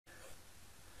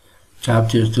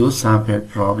Chapter 2, Sample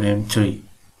Problem 3.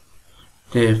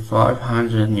 The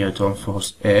 500 Newton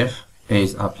force F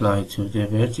is applied to the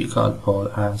vertical pole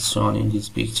as shown in this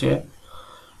picture.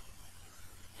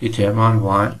 Determine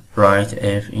 1. Write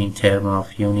F in terms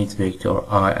of unit vector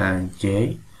I and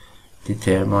J.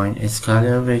 Determine a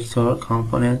scalar vector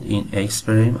component in x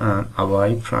prime and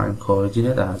y prime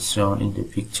coordinate as shown in the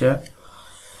picture.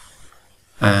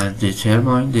 And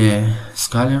determine the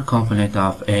scalar component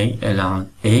of A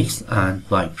along x and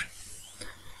y prime.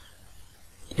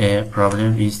 The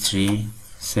problem is 3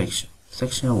 sections.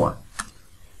 Section 1.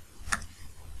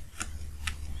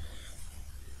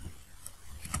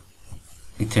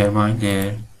 Determine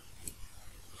the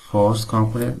force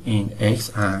component in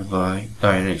x and y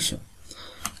direction.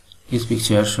 This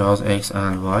picture shows x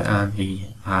and y, and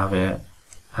we have a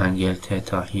angle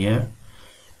theta here.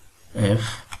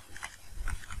 F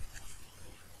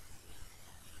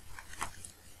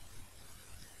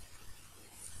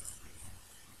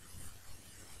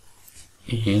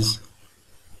is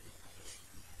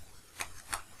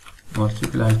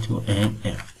multiplied to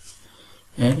NF.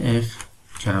 NF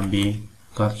can be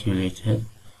calculated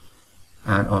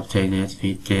and obtained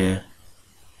with the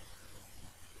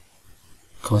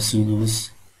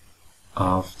cosinus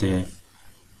of the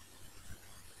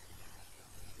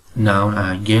known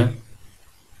angle.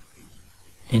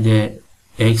 In the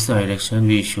x direction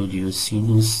we should use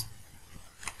sinus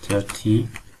 30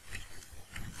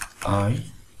 I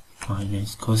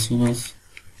minus cosinus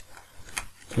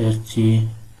 30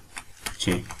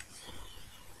 J.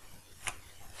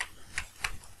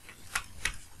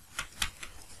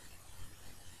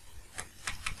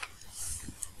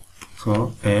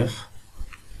 So F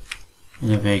in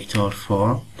the vector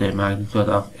form, the magnitude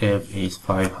of F is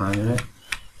 500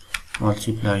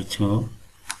 multiplied to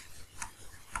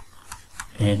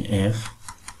NF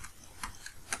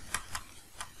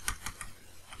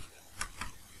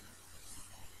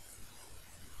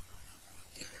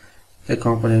the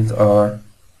components are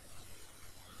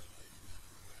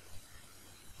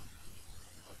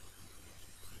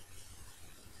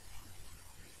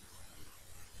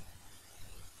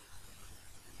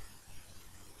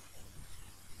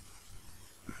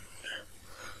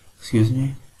excuse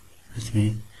me, let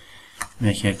me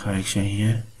make a correction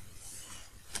here.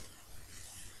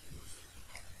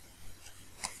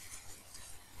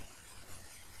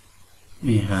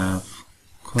 We have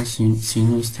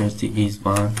sinus 30 is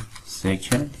 1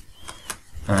 second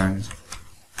and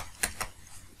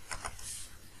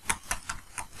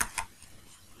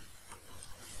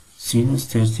sinus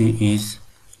 30 is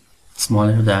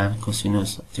smaller than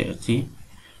cosinus 30.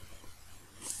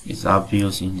 It's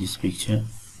obvious in this picture.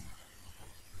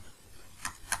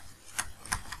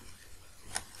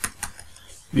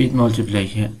 With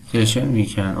multiplication we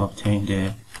can obtain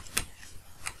the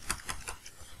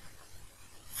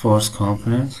force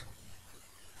component.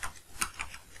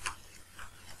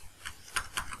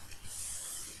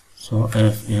 So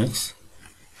Fx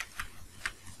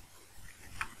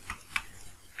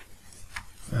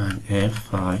and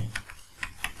Fy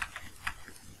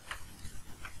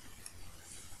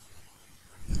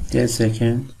the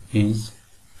second is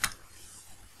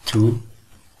 2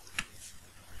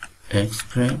 x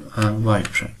prime and y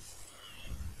prime.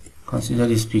 Consider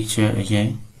this picture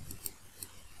again.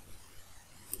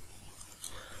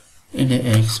 In the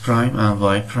x prime and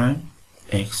y prime,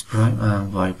 x prime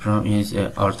and y prime is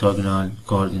an orthogonal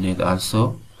coordinate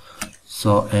also.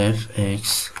 So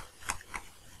Fx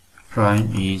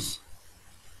prime is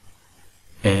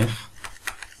F,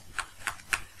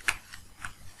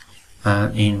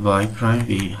 and in y prime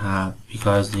we have,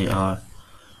 because they are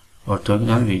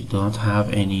orthogonal, we don't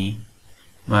have any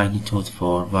magnitude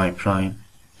for y prime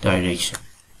direction.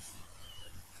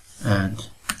 And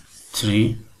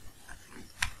 3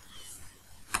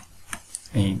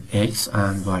 in x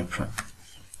and y prime.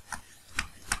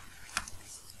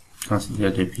 Consider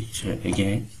the picture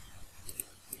again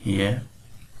here.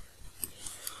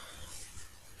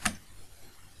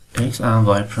 X and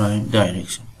y prime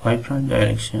direction. Y prime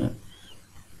direction,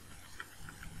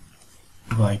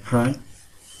 y prime,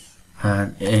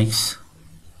 and x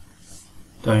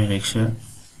direction,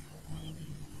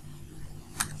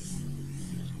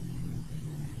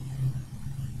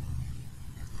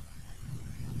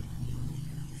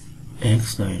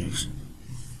 x direction,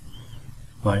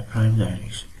 y prime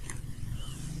direction.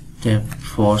 The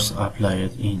force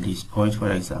applied in this point,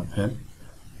 for example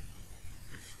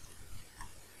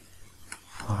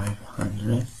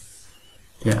 500,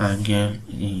 the angle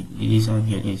in this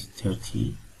angle is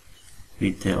 30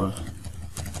 with the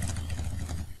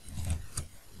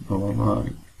normal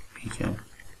we can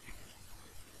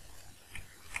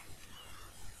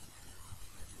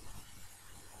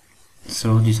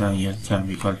So this angle can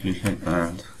be calculated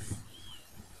and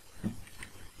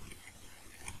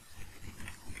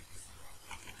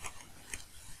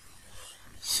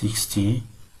 $60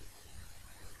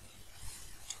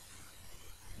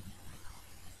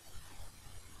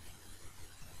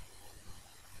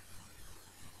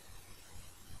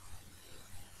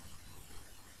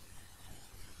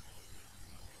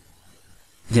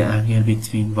 the angle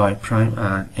between y prime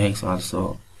and x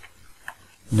also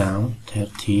now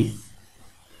 30.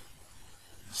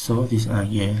 So this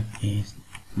angle is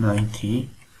 90,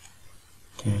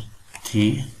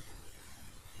 30.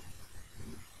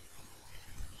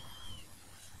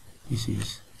 This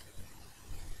is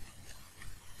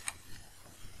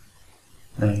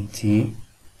 90,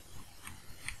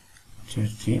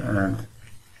 30, and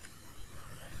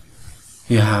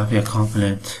you have a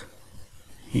component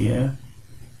here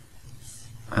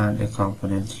and a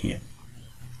component here,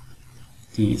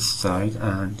 this side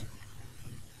and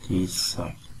this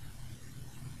side,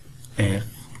 f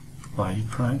y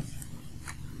prime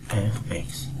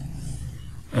fx,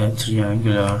 a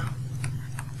triangular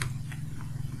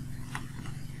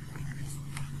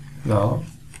law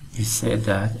is said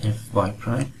that fy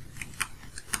prime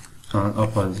on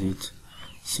opposite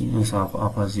sinus of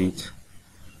opposite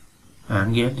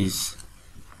angle is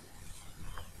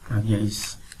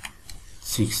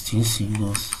 16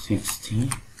 sinus 60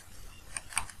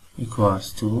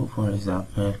 equals to, for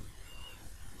example,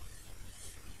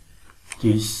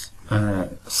 this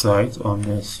side on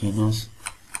the sinus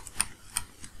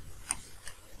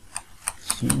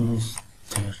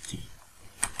 30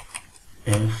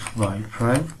 fy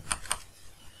prime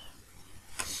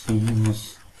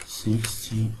sinus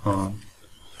 60 on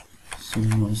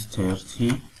sinus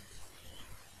 30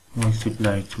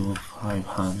 multiply to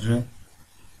 500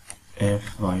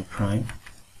 fy prime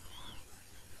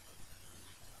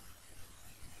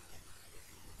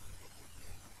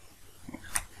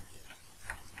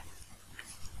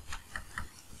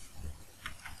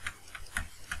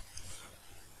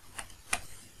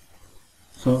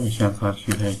so we can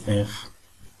calculate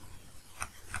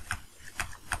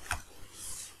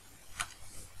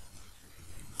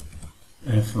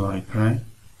fy prime.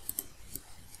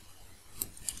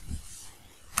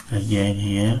 Again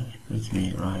here, let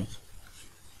me write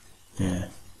the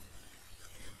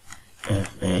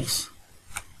fx,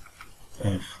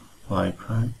 fy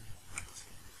prime,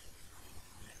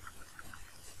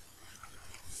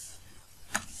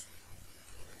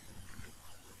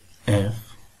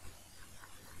 f,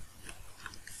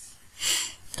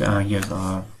 the angles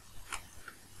are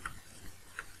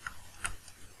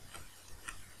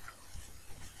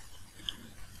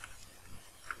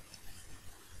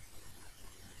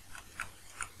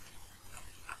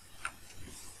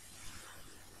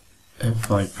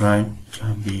fy prime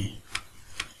can be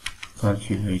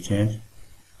calculated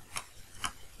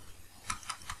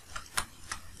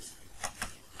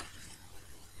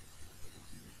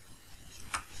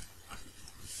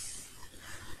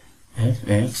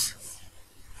fx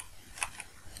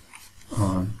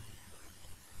on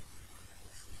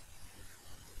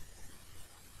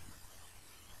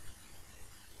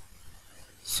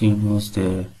sinus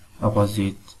the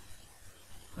opposite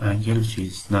angle, which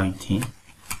is 90,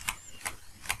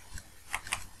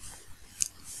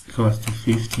 equals to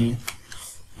 50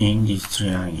 in this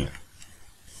triangle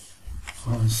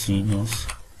on sinus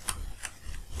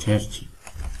 30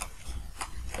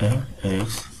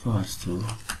 fx equals to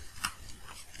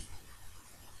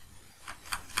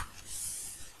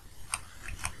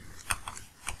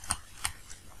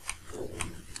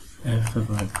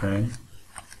fy prime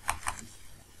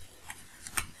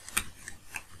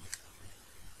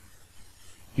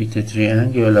with the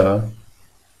triangular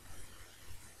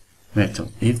method.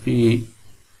 If we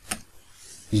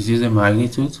use a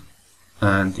magnitude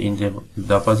and in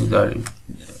the opposite direction,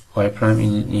 y prime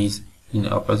is in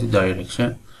the opposite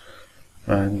direction,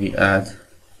 and we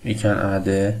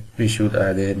should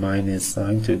add a minus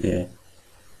sign to the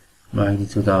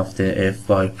magnitude of the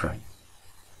fy prime.